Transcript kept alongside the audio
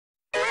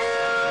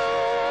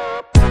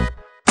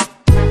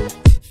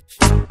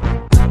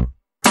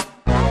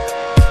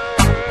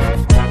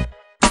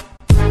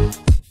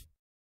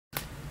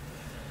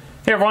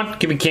Hey everyone,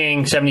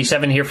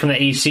 KibbyKing77 here from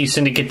the AC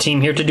Syndicate team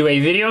here to do a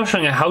video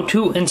showing you how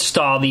to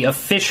install the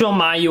official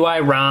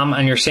MIUI Rom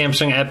on your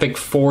Samsung Epic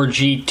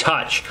 4G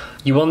Touch.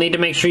 You will need to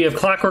make sure you have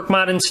Clockwork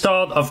Mod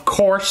installed, of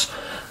course.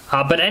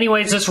 But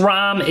anyways, this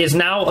ROM is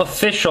now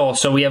official,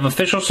 so we have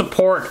official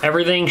support.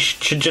 Everything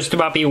should just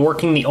about be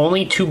working. The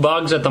only two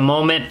bugs at the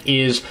moment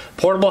is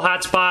portable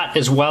hotspot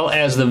as well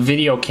as the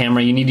video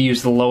camera. You need to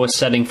use the lowest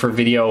setting for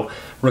video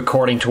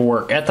recording to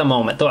work at the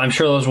moment, though I'm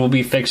sure those will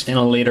be fixed in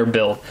a later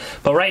build.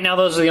 But right now,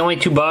 those are the only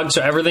two bugs,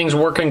 so everything's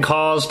working.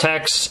 Calls,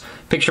 texts,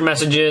 picture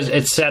messages,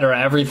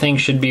 etc. Everything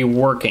should be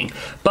working.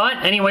 But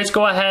anyways,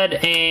 go ahead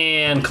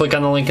and click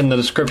on the link in the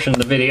description of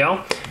the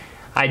video.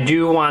 I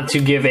do want to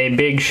give a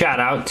big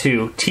shout out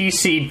to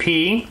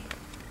TCP,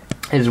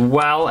 as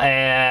well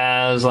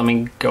as, let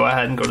me go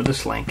ahead and go to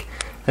this link,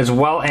 as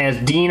well as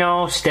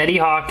Dino, Steady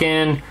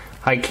Hawkin,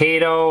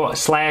 Hikato,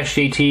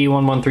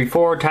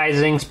 /JT1134,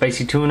 Tizing,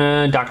 Spicy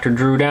Tuna, Dr.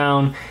 Drew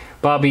Down,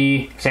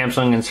 Bubby,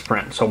 Samsung, and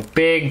Sprint. So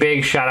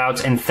big shout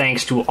outs and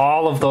thanks to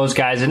all of those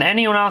guys and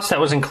anyone else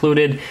that was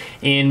included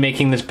in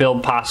making this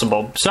build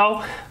possible.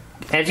 So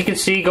as you can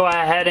see, go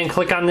ahead and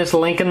click on this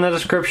link in the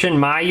description.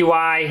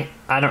 MIUI,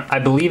 I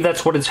believe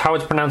that's how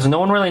it's pronounced. No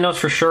one really knows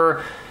for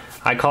sure.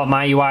 I call it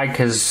MIUI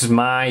because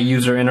my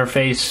user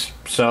interface,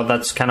 so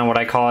that's kind of what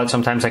I call it.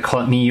 Sometimes I call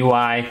it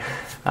MIUI.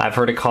 I've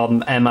heard it called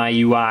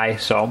MIUI,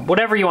 so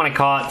whatever you want to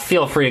call it,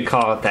 feel free to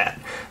call it that.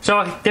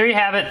 So there you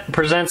have it.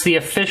 Presents the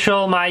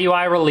official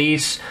MIUI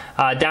release.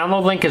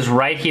 Download link is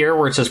right here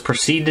where it says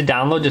proceed to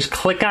download. Just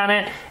click on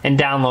it and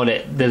download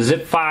it. The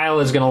zip file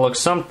is going to look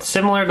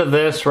similar to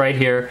this right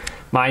here.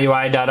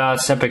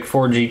 MIUI.us Epic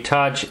 4G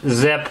Touch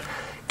zip.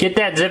 Get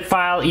that zip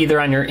file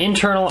either on your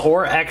internal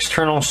or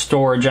external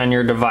storage on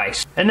your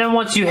device. And then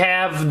once you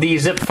have the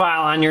zip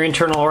file on your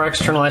internal or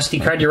external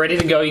SD card, you're ready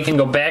to go. You can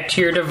go back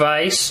to your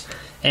device.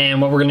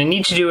 And what we're going to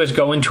need to do is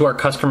go into our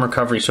custom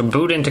recovery. So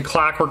boot into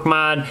Clockwork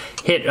Mod,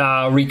 hit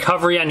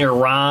recovery on your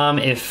ROM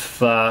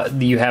if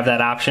you have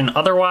that option.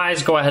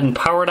 Otherwise, go ahead and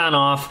power it on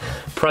off.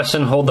 Press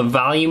and hold the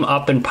volume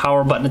up and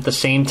power button at the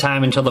same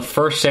time until the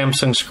first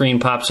Samsung screen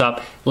pops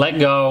up. Let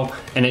go,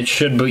 and it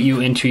should boot you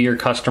into your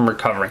custom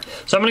recovery.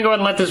 So I'm going to go ahead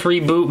and let this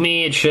reboot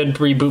me. It should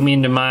reboot me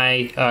into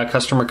my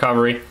custom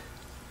recovery.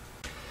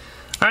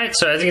 Alright,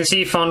 so as you can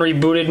see, phone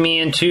rebooted me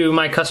into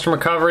my custom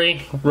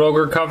recovery, Rogue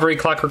Recovery,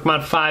 Clockwork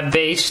Mod 5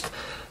 based.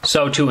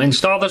 So to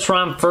install this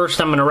ROM, first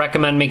I'm going to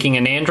recommend making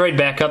an Android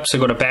backup. So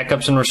go to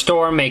Backups and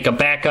Restore, make a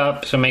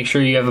backup. So make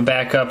sure you have a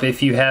backup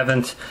if you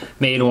haven't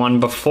made one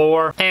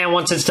before. And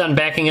once it's done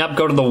backing up,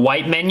 go to the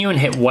Wipe menu and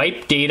hit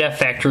Wipe Data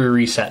Factory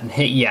Reset and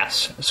hit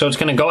Yes. So it's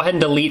going to go ahead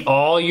and delete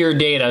all your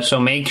data, so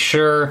make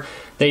sure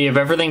that you have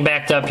everything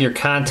backed up, your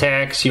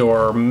contacts,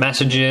 your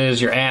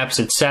messages, your apps,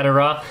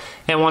 etc.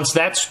 And once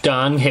that's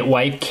done, hit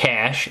Wipe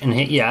Cache and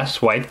hit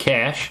Yes, Wipe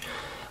Cache.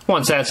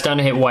 Once that's done,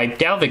 hit Wipe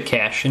Dalvik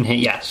Cache and hit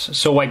Yes.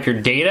 So wipe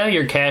your data,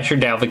 your cache, your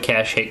Dalvik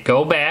Cache, hit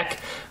Go Back,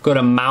 go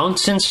to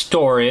Mounts and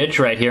Storage,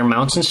 right here,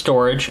 Mounts and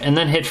Storage, and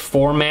then hit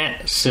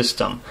Format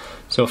System.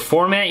 So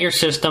format your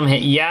system,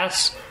 hit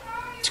Yes.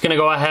 It's going to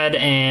go ahead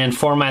and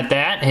format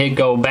that, hit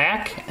Go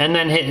Back, and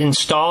then hit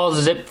Install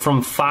Zip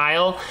from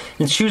File,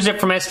 and choose Zip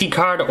from SD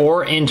card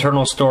or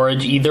internal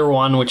storage, either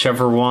one,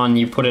 whichever one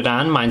you put it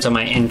on. Mine's on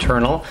my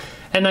internal.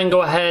 And then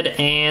go ahead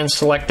and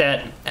select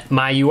that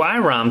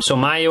MIUI ROM. So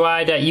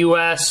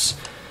MIUI.us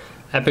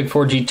Epic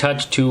 4G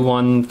Touch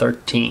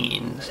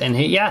 2113, and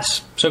hit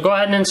Yes. So go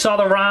ahead and install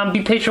the ROM.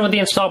 Be patient with the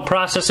install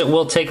process. It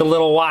will take a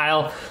little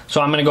while. So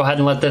I'm going to go ahead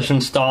and let this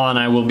install, and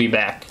I will be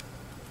back.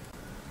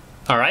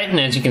 Alright, and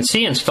as you can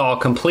see, install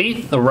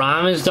complete. The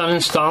ROM is done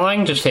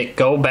installing. Just hit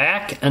Go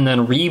Back and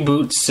then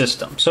Reboot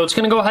System. So it's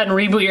going to go ahead and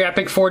reboot your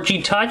Epic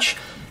 4G Touch,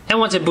 and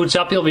once it boots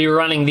up, you'll be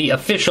running the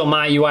official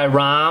MIUI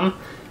ROM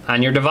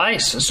on your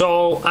device.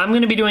 So I'm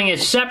going to be doing a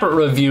separate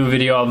review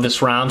video of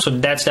this ROM, so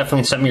that's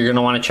definitely something you're going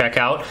to want to check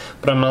out.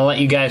 But I'm going to let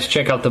you guys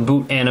check out the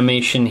boot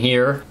animation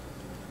here.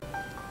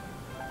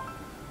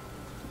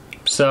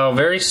 So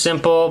very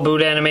simple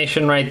boot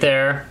animation right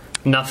there.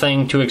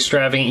 Nothing too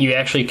extravagant. You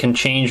actually can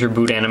change your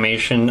boot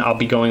animation. I'll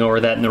be going over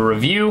that in the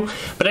review.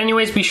 But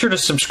anyways, be sure to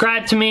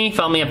subscribe to me.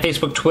 Follow me on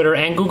Facebook, Twitter,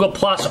 and Google+.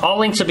 All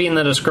links will be in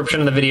the description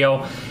of the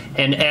video.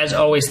 And as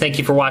always, thank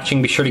you for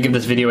watching. Be sure to give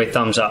this video a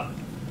thumbs up.